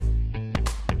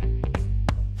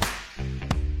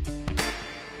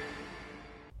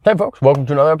Hey folks, welcome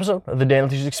to another episode of the Daniel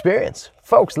Teaches Experience.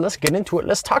 Folks, let's get into it.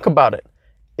 Let's talk about it.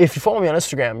 If you follow me on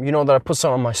Instagram, you know that I put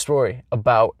something on my story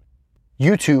about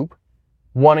YouTube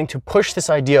wanting to push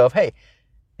this idea of, hey,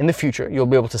 in the future, you'll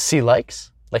be able to see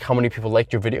likes, like how many people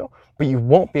liked your video, but you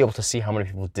won't be able to see how many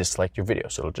people disliked your video.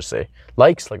 So it'll just say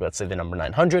likes, like let's say the number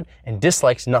 900, and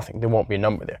dislikes, nothing. There won't be a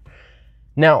number there.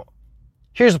 Now,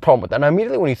 here's the problem with that. Now,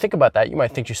 immediately when you think about that, you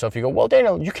might think to yourself, you go, well,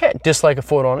 Daniel, you can't dislike a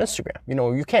photo on Instagram.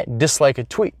 You can't dislike a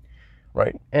tweet,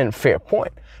 right? And fair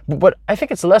point. But I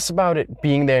think it's less about it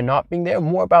being there, not being there,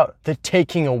 more about the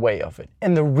taking away of it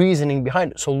and the reasoning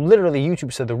behind it. So literally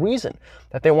YouTube said the reason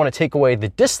that they want to take away the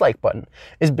dislike button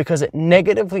is because it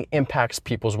negatively impacts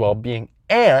people's well-being,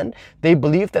 and they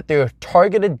believe that there are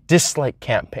targeted dislike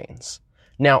campaigns.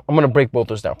 Now, I'm going to break both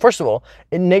those down. First of all,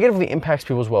 it negatively impacts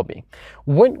people's well-being.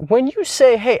 When you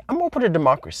say, hey, I'm open to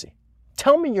democracy,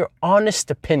 tell me your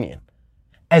honest opinion,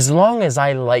 as long as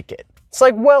I like it. It's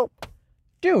like, well,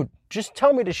 dude, just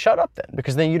tell me to shut up then,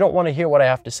 because then you don't want to hear what I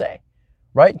have to say,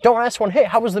 right? Don't ask one, hey,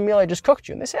 how was the meal I just cooked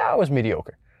you? And they say, oh, it was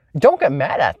mediocre. Don't get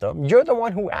mad at them. You're the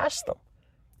one who asked them.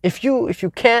 If you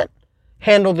can't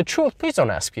handle the truth, please don't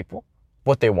ask people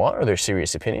what they want or their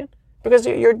serious opinion. Because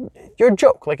you're a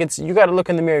joke. Like you got to look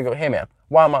in the mirror and go, hey man,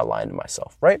 why am I lying to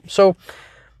myself, right? So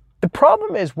the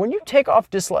problem is when you take off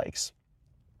dislikes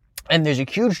and there's a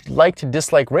huge like to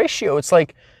dislike ratio, it's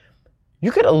like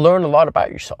you get to learn a lot about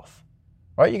yourself,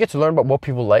 right? You get to learn about what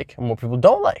people like and what people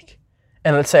don't like.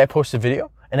 And let's say I post a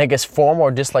video and it gets far more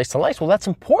dislikes than likes. Well, that's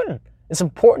important. It's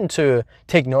important to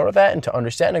take note of that and to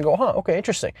understand and go, okay,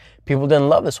 interesting. People didn't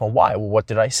love this one. Why? Well, what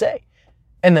did I say?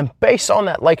 And then based on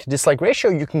that like to dislike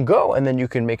ratio, you can go and then you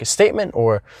can make a statement,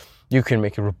 or you can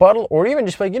make a rebuttal, or even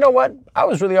just be like, you know what? I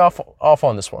was really off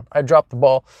on this one. I dropped the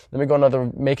ball. Let me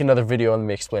make another video and let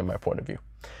me explain my point of view.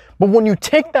 But when you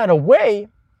take that away,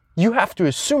 you have to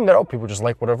assume that, people just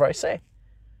like whatever I say.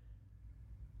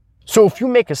 So if you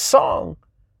make a song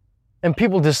and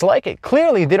people dislike it,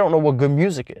 clearly they don't know what good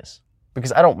music is,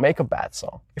 because I don't make a bad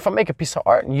song. If I make a piece of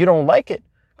art and you don't like it,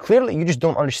 clearly you just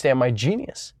don't understand my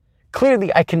genius.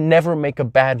 Clearly, I can never make a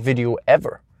bad video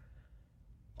ever,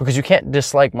 because you can't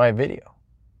dislike my video,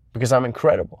 because I'm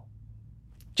incredible.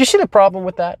 Do you see the problem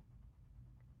with that?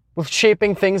 With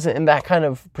shaping things in that kind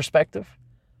of perspective?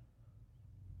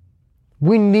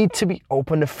 We need to be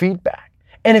open to feedback.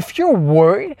 And if you're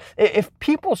worried, if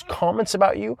people's comments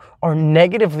about you are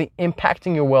negatively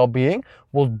impacting your well-being,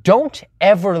 well, don't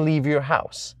ever leave your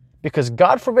house, because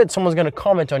God forbid someone's going to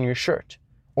comment on your shirt,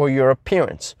 or your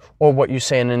appearance, or what you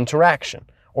say in an interaction,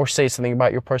 or say something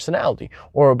about your personality,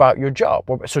 or about your job.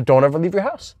 So don't ever leave your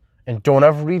house, and don't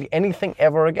ever read anything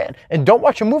ever again. And don't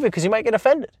watch a movie because you might get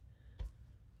offended.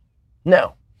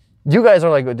 Now, you guys are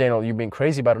like, oh, Daniel, you're being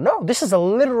crazy about it. No, this is a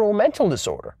literal mental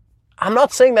disorder. I'm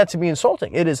not saying that to be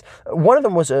insulting. It is. One of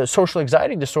them was a social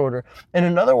anxiety disorder, and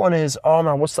another one is,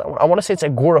 what's that one? I want to say it's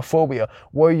agoraphobia,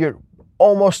 where you're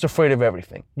almost afraid of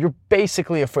everything. You're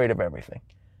basically afraid of everything.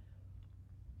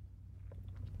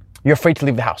 You're afraid to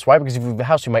leave the house. Why? Because if you leave the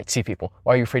house, you might see people.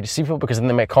 Why are you afraid to see people? Because then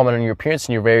they might comment on your appearance,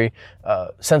 and you're very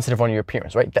sensitive on your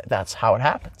appearance, right? That's how it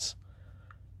happens.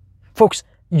 Folks,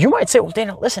 you might say, well,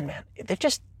 Daniel, listen, man, they're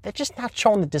just not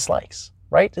showing the dislikes,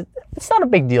 right? It's not a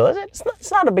big deal, is it?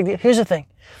 It's not a big deal. Here's the thing.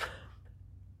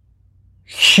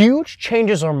 Huge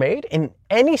changes are made in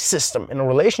any system, in a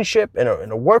relationship, in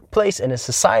a workplace, in a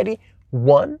society,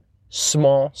 one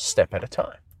small step at a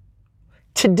time.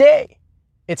 Today,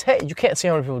 it's, hey, you can't see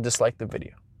how many people dislike the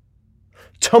video.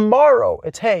 Tomorrow,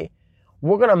 it's, hey,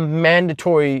 we're going to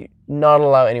mandatory not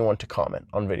allow anyone to comment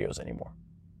on videos anymore.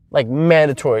 Like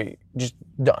mandatory, just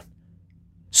done.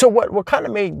 So what kind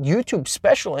of made YouTube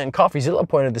special, and CoffeeZilla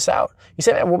pointed this out. He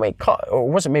said, man, what made,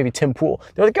 or was it maybe Tim Pool?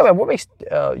 They're like, man, what makes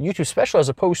YouTube special as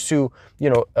opposed to,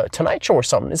 Tonight Show or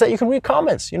something, is that you can read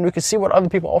comments. You can see what other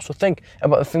people also think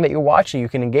about the thing that you're watching. You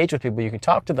can engage with people. You can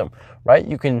talk to them, right?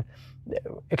 You can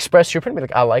express your opinion,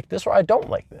 like, I like this or I don't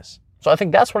like this. So I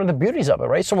think that's one of the beauties of it,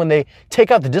 right? So when they take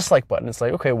out the dislike button, it's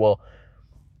like, okay, well,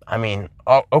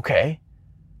 okay.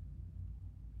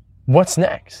 What's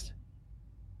next?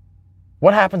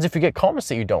 What happens if you get comments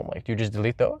that you don't like? Do you just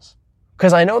delete those?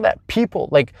 Because I know that people,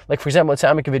 like for example, let's say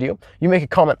I make a video, you make a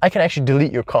comment, I can actually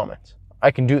delete your comment. I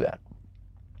can do that.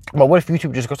 But what if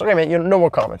YouTube just goes, okay, man, no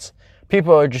more comments.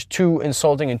 People are just too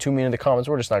insulting and too mean in the comments.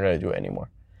 We're just not going to do it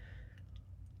anymore.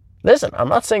 Listen, I'm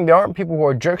not saying there aren't people who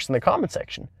are jerks in the comment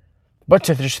section, but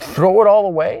to just throw it all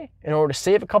away in order to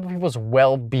save a couple people's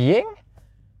well-being?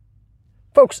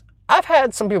 Folks, I've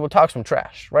had some people talk some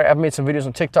trash, right? I've made some videos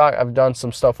on TikTok. I've done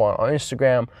some stuff on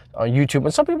Instagram, on YouTube,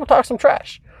 and some people talk some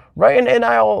trash, right? And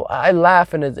I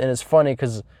laugh, and it's funny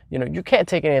because, you know, you can't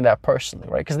take any of that personally,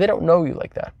 right? Because they don't know you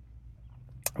like that.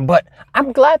 But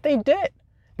I'm glad they did.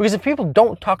 Because if people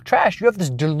don't talk trash, you have this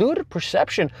diluted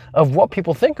perception of what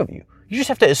people think of you. You just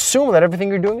have to assume that everything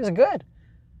you're doing is good.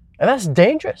 And that's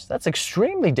dangerous. That's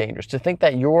extremely dangerous to think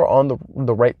that you're on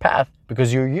the right path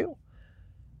because you're you.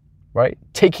 Right?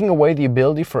 Taking away the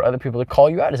ability for other people to call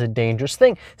you out is a dangerous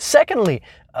thing. Secondly,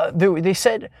 they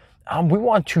said, we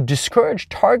want to discourage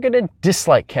targeted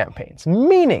dislike campaigns,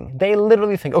 meaning they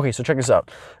literally think, okay, so check this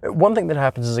out. One thing that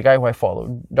happens is a guy who I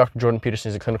follow, Dr. Jordan Peterson,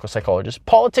 is a clinical psychologist,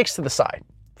 politics to the side.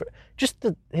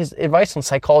 His advice on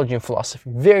psychology and philosophy,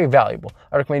 very valuable.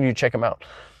 I recommend you check him out.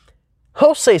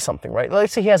 He'll say something, right?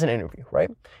 Let's say he has an interview, right?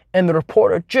 And the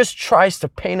reporter just tries to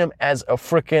paint him as a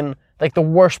freaking, like the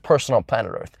worst person on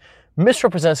planet Earth.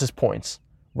 Misrepresents his points,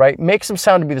 right? Makes him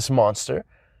sound to be this monster.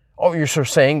 Oh, you're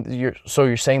saying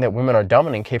that women are dumb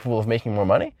and incapable of making more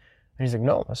money? And he's like,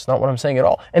 no, that's not what I'm saying at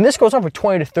all. And this goes on for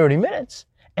 20 to 30 minutes.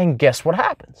 And guess what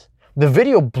happens? The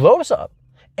video blows up.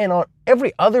 And on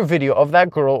every other video of that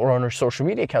girl or on her social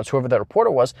media accounts, whoever that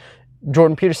reporter was,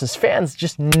 Jordan Peterson's fans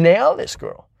just nail this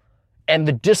girl. And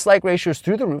the dislike ratio is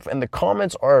through the roof, and the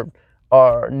comments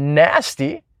are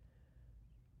nasty.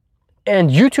 And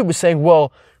YouTube is saying,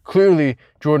 well, clearly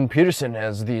Jordan Peterson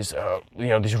has these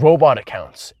robot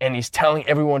accounts, and he's telling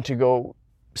everyone to go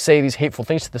say these hateful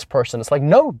things to this person. It's like,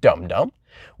 no, dumb.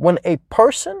 When a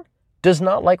person does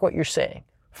not like what you're saying,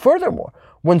 furthermore,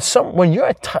 when you're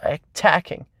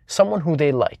attacking someone who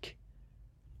they like,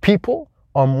 people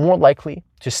are more likely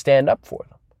to stand up for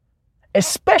them.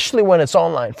 Especially when it's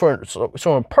online.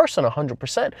 So in person,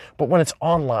 100%. But when it's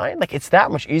online, like, it's that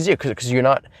much easier because you're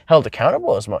not held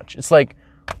accountable as much. It's like,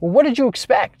 well, what did you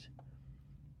expect?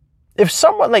 If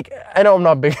someone, like, I know I'm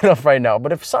not big enough right now,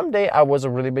 but if someday I was a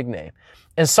really big name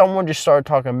and someone just started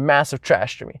talking massive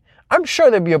trash to me, I'm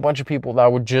sure there'd be a bunch of people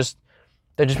that would just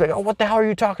be like, oh, what the hell are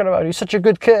you talking about? He's such a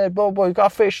good kid. Blah, blah, he's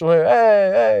got facial hair.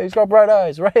 Hey, he's got bright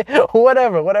eyes, right?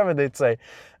 whatever they'd say.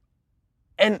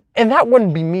 And that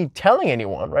wouldn't be me telling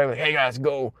anyone, right? Like, hey guys,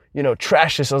 go,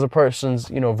 trash this other person's,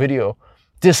 video,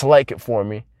 dislike it for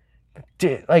me.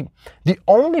 Like, the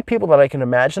only people that I can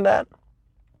imagine that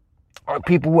are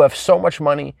people who have so much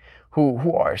money, who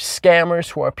are scammers,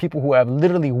 who are people who have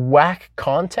literally whack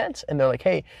content, and they're like,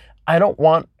 hey, I don't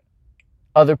want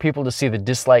other people to see the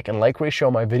dislike and like ratio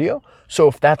on my video, so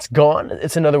if that's gone,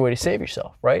 it's another way to save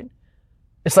yourself, right?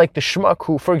 It's like the schmuck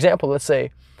who, for example, let's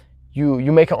say,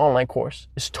 You make an online course.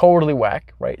 It's totally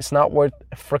whack, right? It's not worth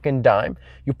a freaking dime.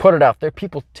 You put it out there.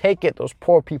 People take it. Those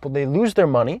poor people, they lose their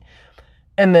money.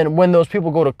 And then when those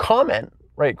people go to comment,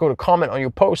 right? Go to comment on your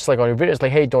posts, like on your videos,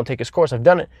 like, hey, don't take his course. I've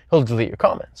done it. He'll delete your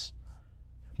comments.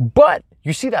 But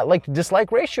you see that like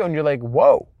dislike ratio and you're like,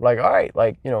 whoa, like, all right,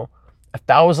 like,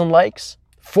 1,000 likes,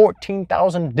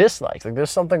 14,000 dislikes. Like, there's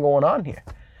something going on here.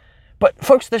 But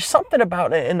folks, there's something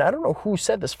about it. And I don't know who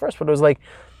said this first, but it was like,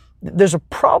 there's a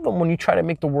problem when you try to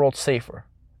make the world safer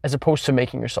as opposed to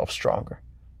making yourself stronger.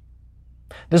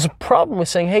 There's a problem with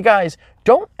saying, hey guys,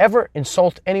 don't ever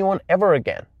insult anyone ever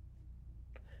again.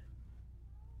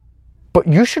 But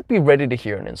you should be ready to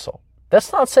hear an insult.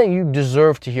 That's not saying you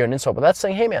deserve to hear an insult, but that's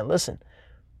saying, hey man, listen,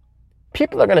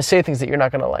 people are going to say things that you're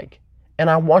not going to like, and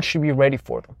I want you to be ready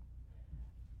for them.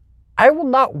 I will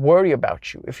not worry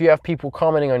about you if you have people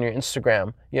commenting on your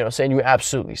Instagram, saying you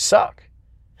absolutely suck.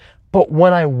 But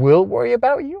when I will worry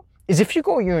about you is if you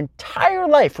go your entire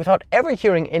life without ever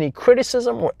hearing any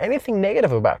criticism or anything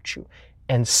negative about you,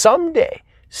 and someday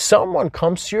someone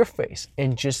comes to your face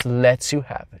and just lets you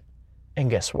have it. And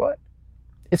guess what?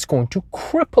 It's going to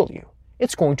cripple you.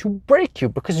 It's going to break you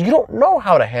because you don't know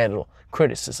how to handle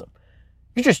criticism.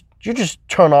 You just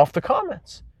turn off the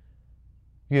comments.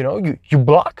 You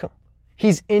block him.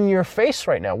 He's in your face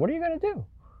right now. What are you going to do?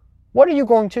 What are you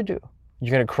going to do?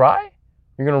 You're going to cry?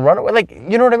 You're going to run away? Like,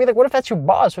 you know what I mean? Like, what if that's your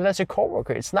boss? What if that's your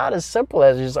coworker? It's not as simple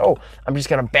as just, oh, I'm just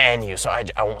going to ban you so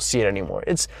I won't see it anymore.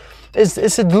 It's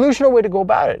a delusional way to go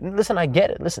about it. And listen, I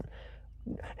get it. Listen,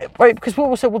 right? Because people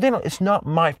will say, well, Daniel, it's not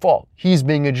my fault. He's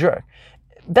being a jerk.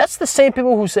 That's the same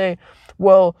people who say,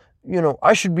 well,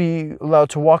 I should be allowed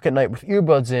to walk at night with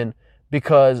earbuds in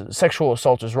because sexual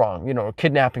assault is wrong, or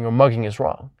kidnapping or mugging is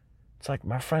wrong. It's like,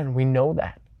 my friend, we know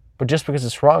that. But just because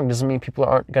it's wrong doesn't mean people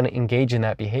aren't going to engage in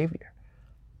that behavior.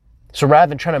 So rather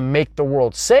than trying to make the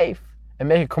world safe and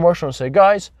make a commercial and say,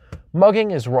 guys,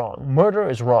 mugging is wrong. Murder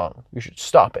is wrong. You should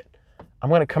stop it. I'm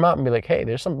going to come out and be like, hey,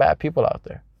 there's some bad people out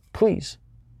there. Please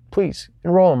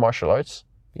enroll in martial arts.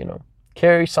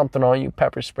 Carry something on you,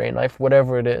 pepper spray, knife,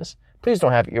 whatever it is. Please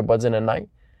don't have earbuds in at night.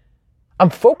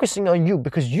 I'm focusing on you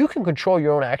because you can control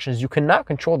your own actions. You cannot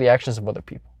control the actions of other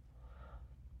people.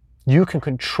 You can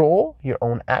control your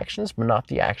own actions, but not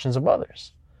the actions of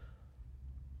others.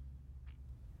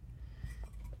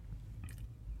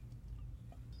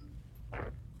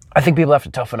 I think people have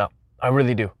to toughen up. I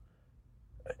really do.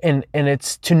 And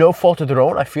it's to no fault of their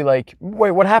own. I feel like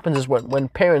what happens is when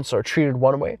parents are treated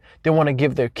one way, they want to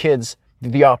give their kids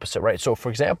the opposite, right? So for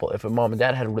example, if a mom and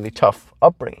dad had a really tough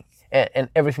upbringing and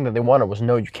everything that they wanted was,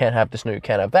 no, you can't have this, no, you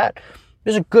can't have that,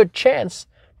 there's a good chance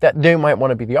that they might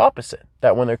want to be the opposite.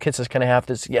 That when their kid says, can I have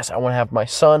this? Yes, I want to have my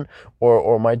son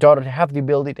or my daughter to have the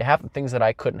ability to have the things that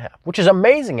I couldn't have, which is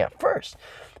amazing at first.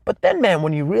 But then, man,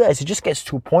 when you realize it just gets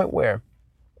to a point where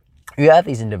you have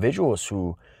these individuals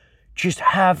who just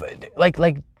have, like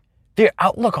their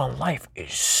outlook on life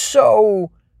is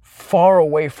so far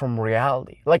away from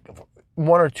reality. Like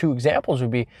one or two examples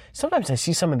would be, sometimes I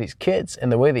see some of these kids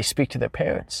and the way they speak to their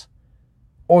parents,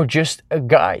 or just a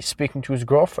guy speaking to his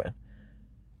girlfriend.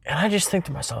 And I just think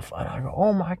to myself, and I go,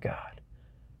 oh my God,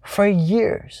 for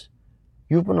years,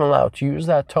 you've been allowed to use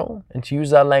that tone and to use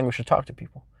that language to talk to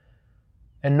people.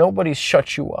 And nobody's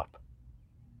shut you up.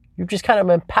 You've just kind of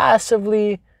been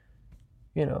passively,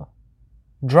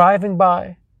 driving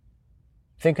by,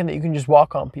 thinking that you can just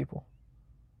walk on people,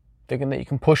 thinking that you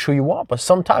can push who you want. But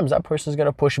sometimes that person is going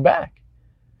to push back.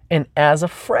 And as a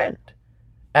friend,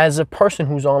 as a person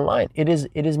who's online, it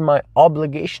is my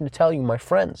obligation to tell you, my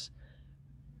friends,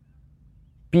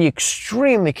 be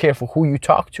extremely careful who you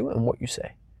talk to and what you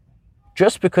say.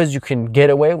 Just because you can get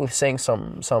away with saying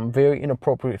some very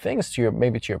inappropriate things to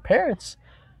your parents,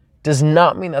 does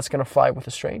not mean that's going to fly with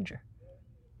a stranger.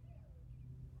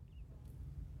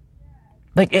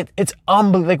 Like it's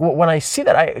unbelievable. Like when I see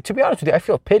that, to be honest with you, I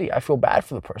feel pity. I feel bad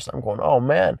for the person. I'm going, oh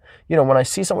man, when I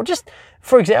see someone, just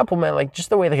for example, man, like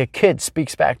just the way like a kid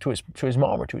speaks back to his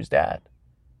mom or to his dad,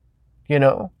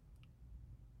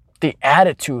 the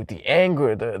attitude, the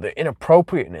anger, the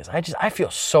inappropriateness. I feel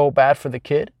so bad for the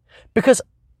kid, because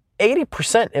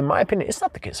 80%, in my opinion, it's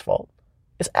not the kid's fault.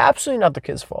 It's absolutely not the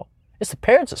kid's fault. It's the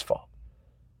parents' fault.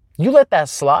 You let that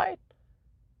slide.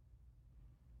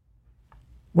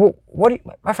 Well,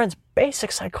 my friends,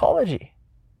 basic psychology,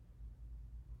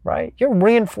 right? You're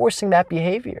reinforcing that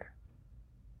behavior.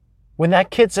 When that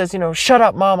kid says, shut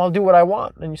up, mom, I'll do what I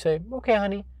want. And you say, okay,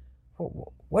 honey,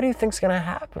 what do you think's going to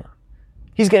happen?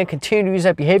 He's going to continue to use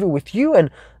that behavior with you.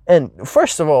 And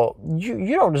first of all,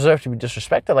 you don't deserve to be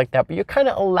disrespected like that, but you're kind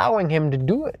of allowing him to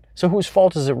do it. So whose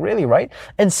fault is it really, right?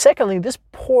 And secondly, this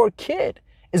poor kid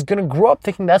is going to grow up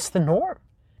thinking that's the norm.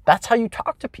 That's how you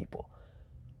talk to people.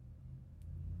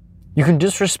 You can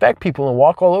disrespect people and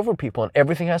walk all over people, and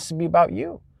everything has to be about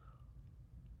you.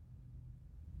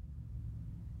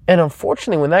 And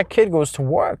unfortunately, when that kid goes to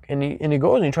work and he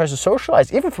goes and he tries to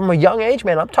socialize, even from a young age,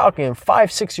 man, I'm talking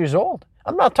 5, 6 years old.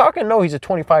 I'm not talking, no, he's a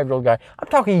 25-year-old guy. I'm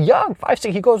talking young, 5,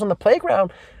 6. He goes on the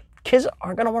playground. Kids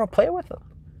aren't going to want to play with him.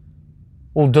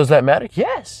 Well, does that matter?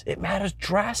 Yes, it matters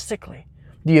drastically.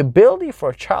 The ability for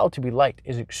a child to be liked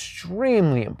is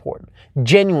extremely important.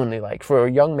 Genuinely, like for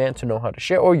a young man to know how to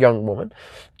share, or a young woman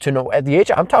to know at the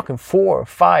age, I'm talking 4,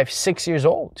 5, 6 years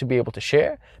old, to be able to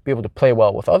share, be able to play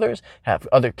well with others, have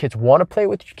other kids want to play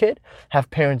with your kid, have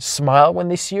parents smile when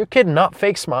they see your kid, not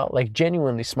fake smile, like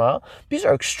genuinely smile. These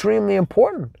are extremely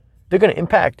important. They're going to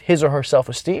impact his or her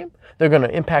self-esteem. They're going to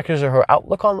impact his or her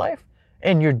outlook on life.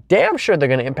 And you're damn sure they're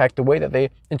going to impact the way that they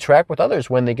interact with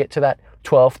others when they get to that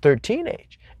 12, 13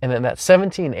 age. And then that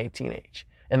 17, 18 age.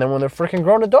 And then when they're freaking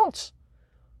grown adults.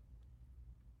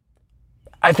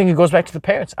 I think it goes back to the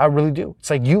parents. I really do.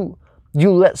 It's like you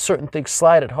let certain things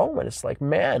slide at home. And it's like,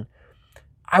 man,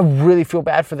 I really feel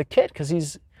bad for the kid, because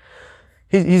he's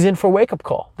in for a wake-up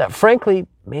call that, frankly,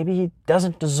 maybe he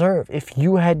doesn't deserve if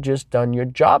you had just done your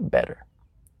job better.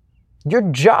 Your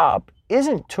job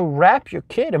isn't to wrap your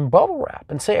kid in bubble wrap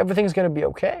and say everything's going to be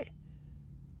okay.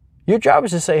 Your job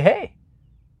is to say, hey,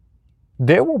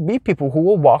 there will be people who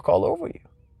will walk all over you.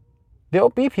 There will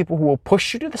be people who will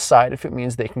push you to the side if it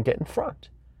means they can get in front.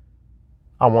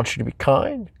 I want you to be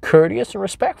kind, courteous, and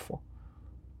respectful.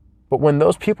 But when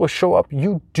those people show up,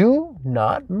 you do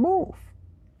not move.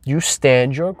 You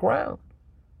stand your ground.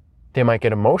 They might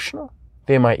get emotional.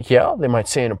 They might yell. They might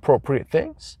say inappropriate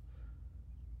things.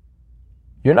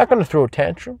 You're not going to throw a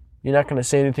tantrum. You're not going to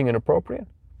say anything inappropriate.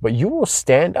 But you will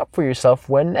stand up for yourself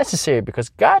when necessary, because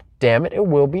God damn it, it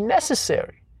will be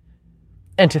necessary.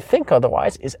 And to think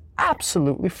otherwise is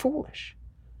absolutely foolish.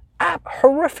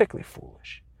 Horrifically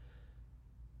foolish.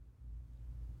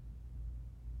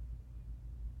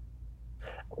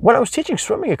 When I was teaching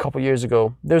swimming a couple years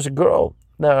ago, there's a girl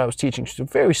that I was teaching. She's a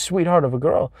very sweetheart of a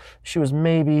girl. She was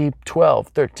maybe 12,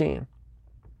 13.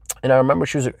 And I remember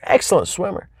she was an excellent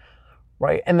swimmer.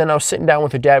 right? And then I was sitting down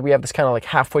with her dad. We have this kind of like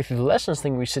halfway through the lessons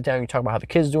thing where you sit down and you talk about how the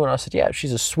kid's doing. I said, yeah,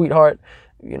 she's a sweetheart,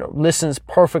 listens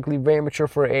perfectly, very mature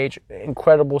for her age,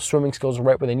 incredible swimming skills,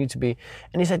 right where they need to be.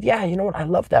 And he said, yeah, you know what, I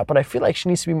love that, but I feel like she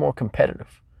needs to be more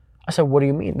competitive. I said, what do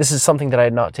you mean? This is something that I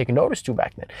had not taken notice to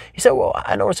back then. He said, well,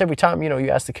 I notice every time, you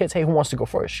ask the kids, hey, who wants to go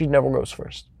first? She never goes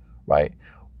first, right?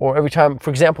 Or every time,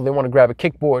 for example, they want to grab a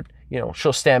kickboard,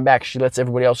 she'll stand back. She lets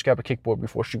everybody else grab a kickboard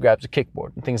before she grabs a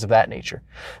kickboard and things of that nature.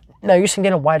 Now you're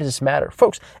saying, why does this matter?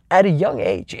 Folks, at a young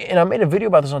age, and I made a video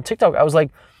about this on TikTok, I was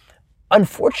like,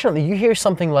 unfortunately, you hear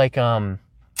something like,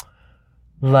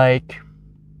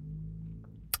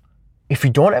 if you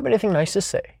don't have anything nice to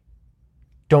say,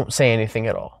 don't say anything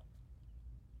at all.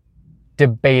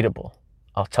 Debatable.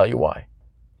 I'll tell you why.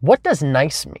 What does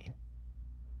nice mean?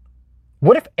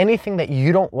 What if anything that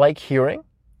you don't like hearing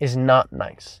is not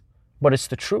nice, but it's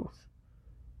the truth?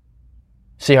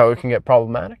 See how it can get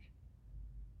problematic?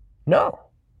 No.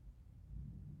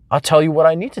 I'll tell you what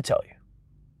I need to tell you.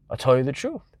 I'll tell you the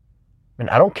truth. And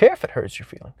I don't care if it hurts your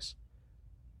feelings.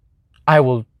 I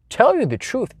will tell you the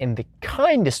truth in the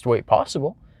kindest way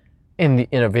possible, in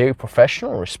a very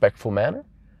professional and respectful manner.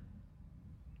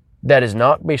 That is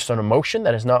not based on emotion,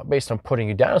 that is not based on putting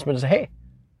you down. It's meant to say, hey,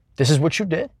 this is what you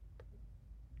did.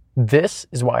 This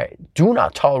is why I do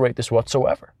not tolerate this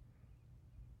whatsoever.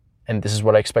 And this is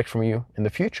what I expect from you in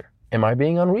the future. Am I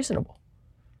being unreasonable?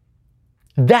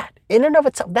 That, in and of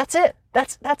itself, that's it.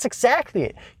 That's exactly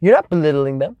it. You're not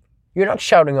belittling them. You're not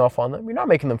shouting off on them. You're not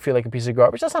making them feel like a piece of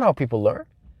garbage. That's not how people learn.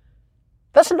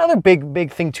 That's another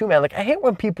big thing too, man. Like, I hate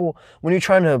when you're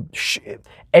trying to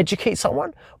educate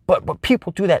someone, but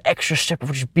people do that extra step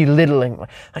of just belittling. Like,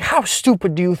 how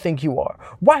stupid do you think you are?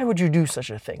 Why would you do such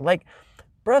a thing? Like,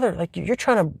 brother, like, you're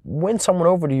trying to win someone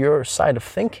over to your side of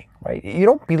thinking, right? You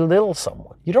don't belittle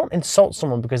someone. You don't insult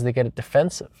someone because they get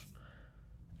defensive.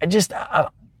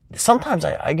 Sometimes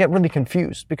I get really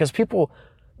confused because people,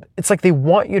 it's like they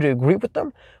want you to agree with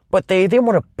them, but they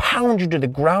want to pound you to the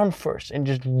ground first and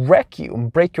just wreck you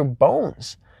and break your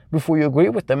bones before you agree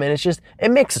with them. And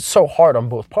it makes it so hard on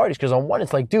both parties, because on one,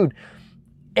 it's like, dude,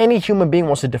 any human being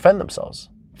wants to defend themselves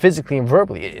physically and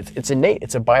verbally. It's innate.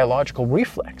 It's a biological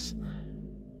reflex.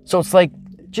 So it's like,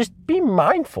 just be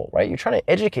mindful, right? You're trying to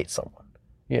educate someone.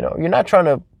 You're not trying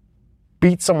to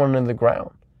beat someone into the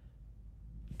ground.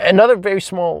 Another very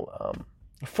small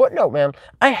footnote, man.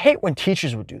 I hate when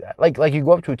teachers would do that. Like you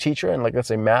go up to a teacher and, like, let's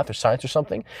say math or science or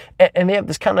something, and they have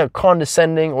this kind of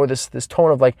condescending or this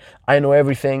tone of like, I know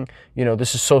everything.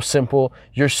 This is so simple.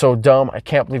 You're so dumb. I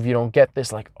can't believe you don't get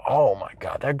this. Like, oh my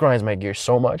God, that grinds my gears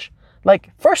so much. Like,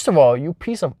 first of all, you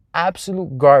piece of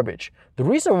absolute garbage. The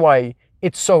reason why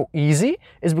it's so easy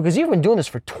is because you've been doing this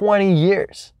for 20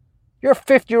 years. You're a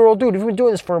 50-year-old dude. You've been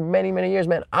doing this for many, many years,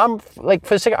 man. I'm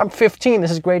 15.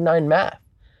 This is grade 9 math.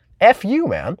 F you,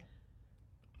 man.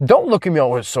 Don't look at me,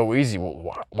 oh, it's so easy.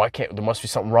 Well, why can't, there must be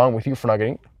something wrong with you for not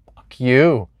getting, fuck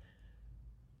you.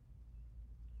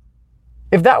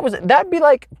 If that'd be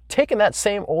like taking that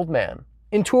same old man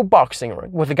into a boxing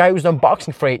ring with a guy who's done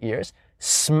boxing for 8 years,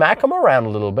 smack him around a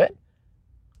little bit,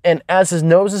 and as his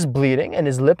nose is bleeding and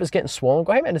his lip is getting swollen,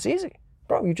 go, hey man, it's easy.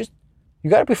 Bro, you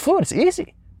gotta be fluid, it's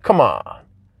easy. Come on.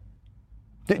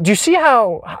 Do you see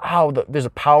how there's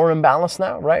a power imbalance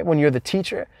now, right? When you're the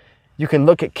teacher, you can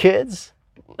look at kids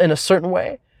in a certain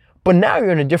way, but now you're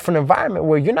in a different environment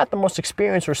where you're not the most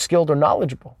experienced or skilled or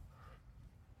knowledgeable.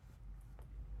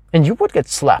 And you would get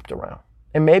slapped around,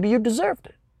 and maybe you deserved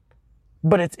it.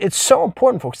 But it's so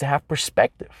important, folks, to have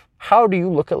perspective. How do you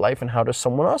look at life, and how does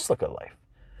someone else look at life?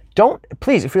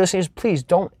 Please, if you're listening, please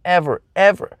don't ever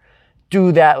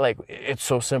do that. Like, it's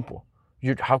so simple.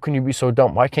 How can you be so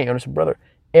dumb? Why can't you understand? Brother,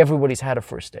 everybody's had a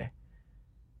first day.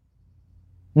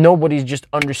 Nobody's just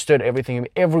understood everything.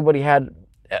 Everybody had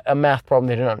a math problem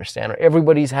they didn't understand, or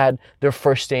everybody's had their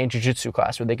first day in jiu-jitsu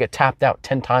class where they get tapped out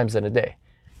 10 times in a day.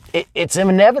 It's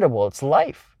inevitable. It's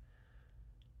life.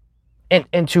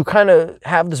 And to kind of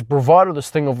have this bravado, this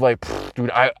thing of like,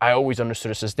 dude, I always understood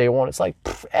this since day one. It's like,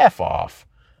 F off.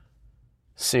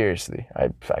 Seriously, I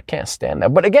can't stand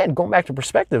that. But again, going back to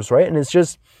perspectives, right? And it's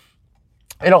just,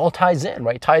 it all ties in,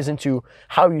 right? It ties into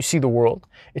how you see the world.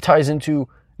 It ties into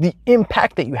the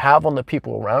impact that you have on the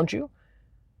people around you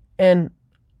and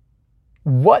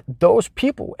what those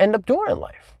people end up doing in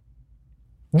life.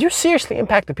 You seriously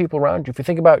impact the people around you. If you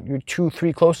think about your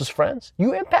 2-3 closest friends,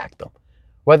 you impact them.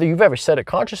 Whether you've ever said it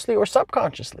consciously or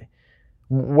subconsciously.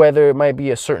 Whether it might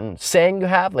be a certain saying you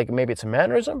have, like maybe it's a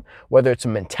mannerism, whether it's a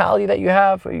mentality that you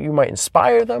have, you might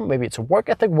inspire them, maybe it's a work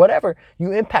ethic, whatever,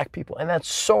 you impact people. And that's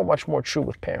so much more true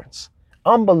with parents.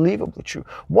 Unbelievably true.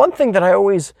 One thing that I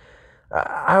always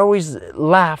I always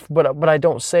laugh, but I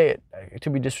don't say it to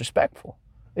be disrespectful,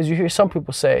 is you hear some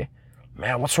people say,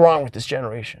 man, what's wrong with this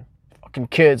generation? Fucking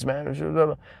kids, man.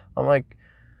 I'm like,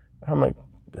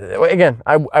 again,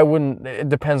 I wouldn't, it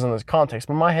depends on this context,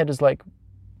 but my head is like,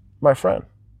 my friend,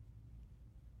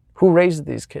 who raised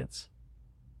these kids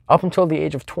up until the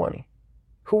age of 20?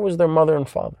 Who was their mother and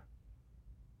father?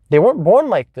 They weren't born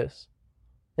like this.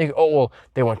 They go, oh, well,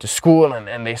 they went to school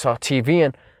and they saw TV.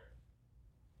 And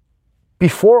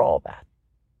before all that,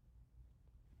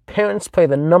 parents play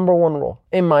the number one role,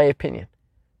 in my opinion.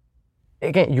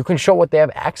 Again, you can show what they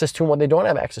have access to and what they don't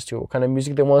have access to, what kind of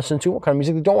music they want to listen to, what kind of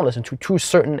music they don't want to listen to a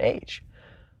certain age.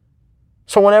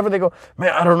 So whenever they go,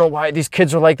 man, I don't know why these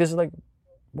kids are like this, it's like,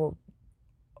 well,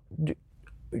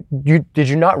 did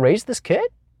you not raise this kid?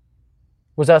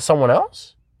 Was that someone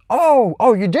else?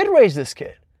 Oh, you did raise this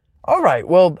kid. All right,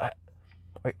 well,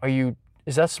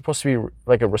 is that supposed to be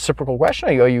like a reciprocal question?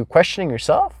 Are you questioning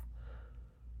yourself?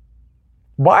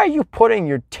 Why are you putting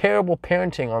your terrible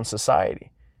parenting on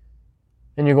society?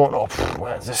 And you're going,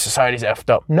 well, this society's effed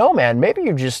up. No, man, maybe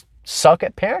you just suck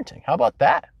at parenting. How about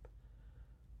that?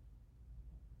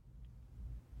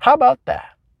 How about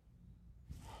that?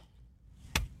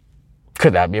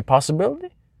 Could that be a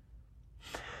possibility?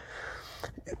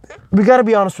 We got to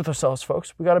be honest with ourselves,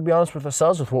 folks. We got to be honest with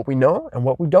ourselves with what we know and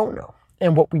what we don't know.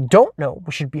 And what we don't know,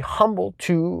 we should be humble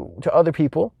to other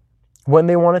people when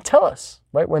they want to tell us,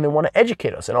 right? When they want to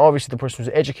educate us. And obviously the person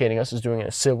who's educating us is doing it in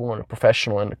a civil and a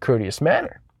professional and a courteous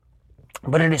manner.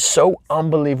 But it is so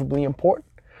unbelievably important,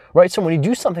 right? So when you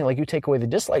do something like you take away the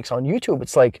dislikes on YouTube,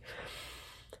 it's like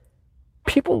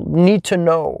people need to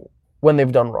know when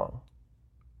they've done wrong.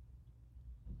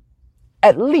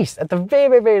 At least, at the very,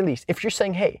 very, very least, if you're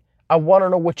saying, hey, I want to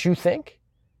know what you think,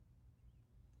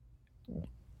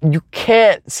 you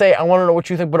can't say, I want to know what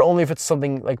you think, but only if it's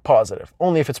something like positive,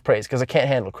 only if it's praise, because I can't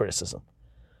handle criticism.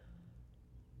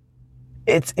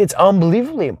 It's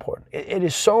unbelievably important. It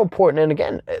is so important. And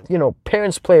again,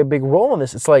 parents play a big role in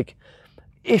this. It's like,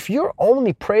 if you're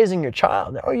only praising your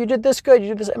child, oh, you did this good, you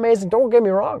did this amazing, don't get me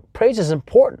wrong. Praise is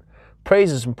important.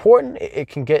 Praise is important. It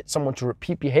can get someone to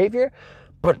repeat behavior.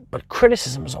 But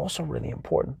criticism is also really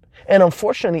important. And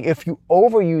unfortunately, if you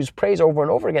overuse praise over and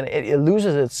over again, it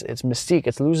loses its mystique.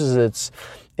 It loses its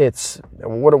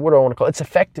what do I want to call it? Its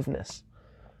effectiveness.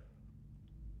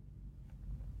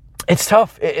 It's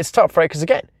tough. It's tough, right? Because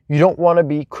again, you don't want to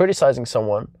be criticizing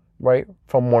someone, right,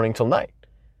 from morning till night.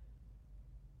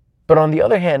 But on the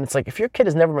other hand, it's like if your kid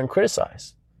has never been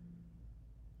criticized,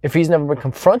 if he's never been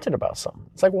confronted about something,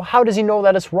 it's like, well, how does he know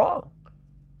that it's wrong?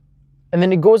 And then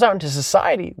he goes out into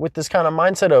society with this kind of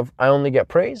mindset of, I only get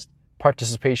praised,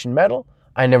 participation medal,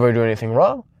 I never do anything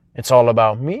wrong, it's all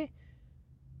about me.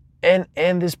 And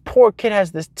this poor kid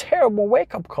has this terrible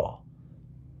wake-up call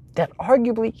that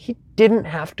arguably he didn't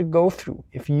have to go through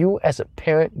if you as a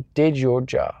parent did your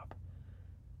job.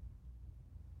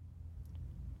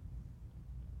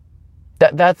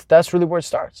 That's really where it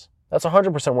starts. That's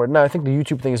 100% where. Now, I think the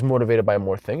YouTube thing is motivated by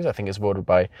more things. I think it's voted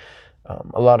by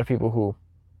a lot of people who,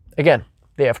 again,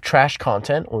 they have trash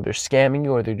content, or they're scamming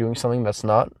you, or they're doing something that's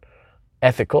not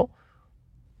ethical.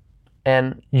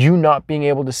 And you not being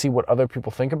able to see what other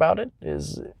people think about it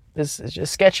is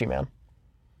just sketchy, man.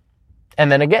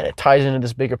 And then again, it ties into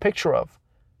this bigger picture of,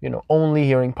 only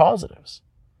hearing positives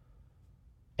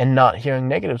and not hearing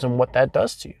negatives and what that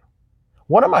does to you.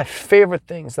 One of my favorite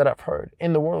things that I've heard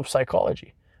in the world of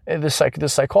psychology, this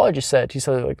psychologist said, he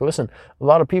said, like, listen, a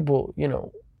lot of people,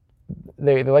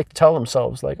 they like to tell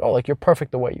themselves, like, oh, like, you're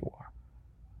perfect the way you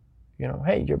are.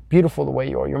 Hey, you're beautiful the way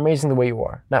you are. You're amazing the way you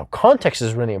are. Now, context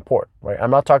is really important, right?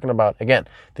 I'm not talking about, again,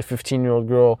 the 15-year-old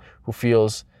girl who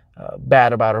feels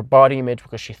bad about her body image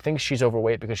because she thinks she's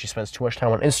overweight because she spends too much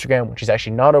time on Instagram when she's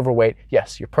actually not overweight.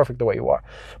 Yes, you're perfect the way you are.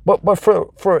 But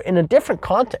for in a different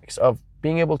context of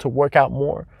being able to work out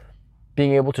more,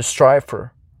 being able to strive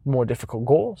for more difficult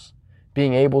goals,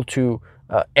 being able to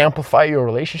amplify your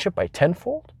relationship by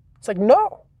tenfold, it's like,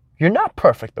 no, you're not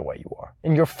perfect the way you are,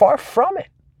 and you're far from it.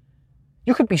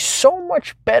 You could be so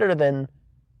much better than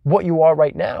what you are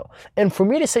right now. And for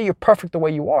me to say you're perfect the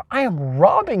way you are, I am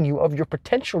robbing you of your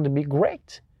potential to be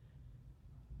great.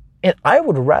 And I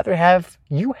would rather have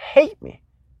you hate me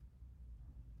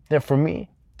than for me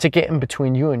to get in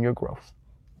between you and your growth.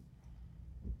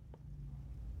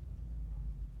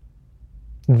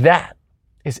 That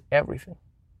is everything.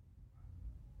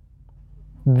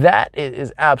 That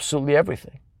is absolutely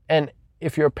everything. And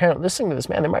if you're a parent listening to this,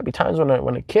 man, there might be times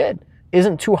when a kid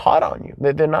isn't too hot on you.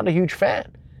 They're not a huge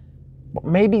fan. But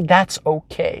maybe that's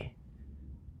okay.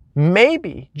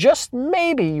 Maybe, just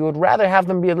maybe, you would rather have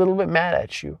them be a little bit mad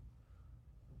at you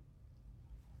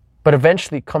but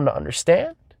eventually come to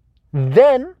understand,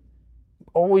 then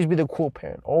always be the cool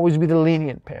parent. Always be the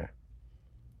lenient parent.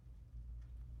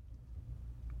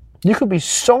 You could be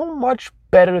so much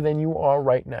better than you are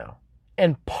right now.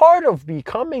 And part of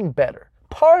becoming better,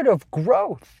 part of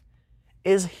growth,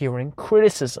 is hearing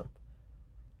criticism.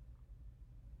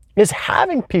 Is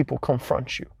having people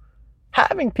confront you.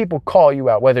 Having people call you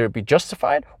out, whether it be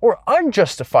justified or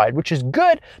unjustified, which is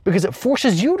good because it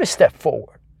forces you to step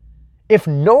forward. If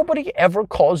nobody ever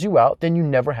calls you out, then you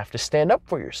never have to stand up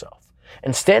for yourself.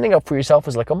 And standing up for yourself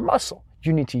is like a muscle.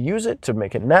 You need to use it to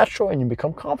make it natural, and you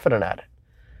become confident at it.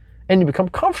 And you become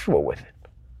comfortable with it.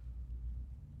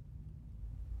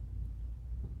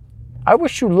 I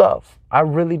wish you love. I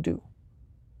really do.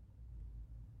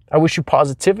 I wish you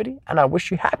positivity, and I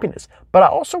wish you happiness. But I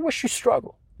also wish you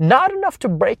struggle. Not enough to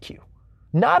break you.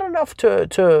 Not enough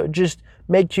to just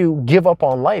make you give up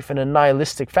on life in a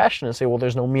nihilistic fashion and say, well,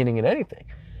 there's no meaning in anything.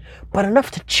 But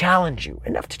enough to challenge you.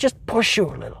 Enough to just push you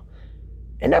a little.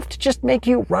 Enough to just make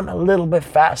you run a little bit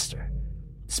faster.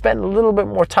 Spend a little bit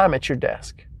more time at your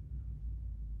desk.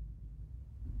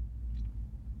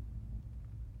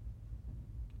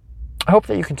 I hope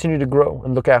that you continue to grow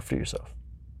and look after yourself,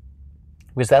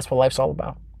 because that's what life's all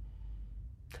about.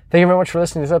 Thank you very much for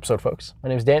listening to this episode, folks. My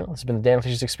name is Daniel. This has been the Daniel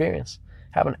Teaches Experience.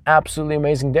 Have an absolutely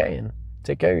amazing day and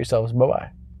take care of yourselves.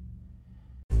 Bye-bye.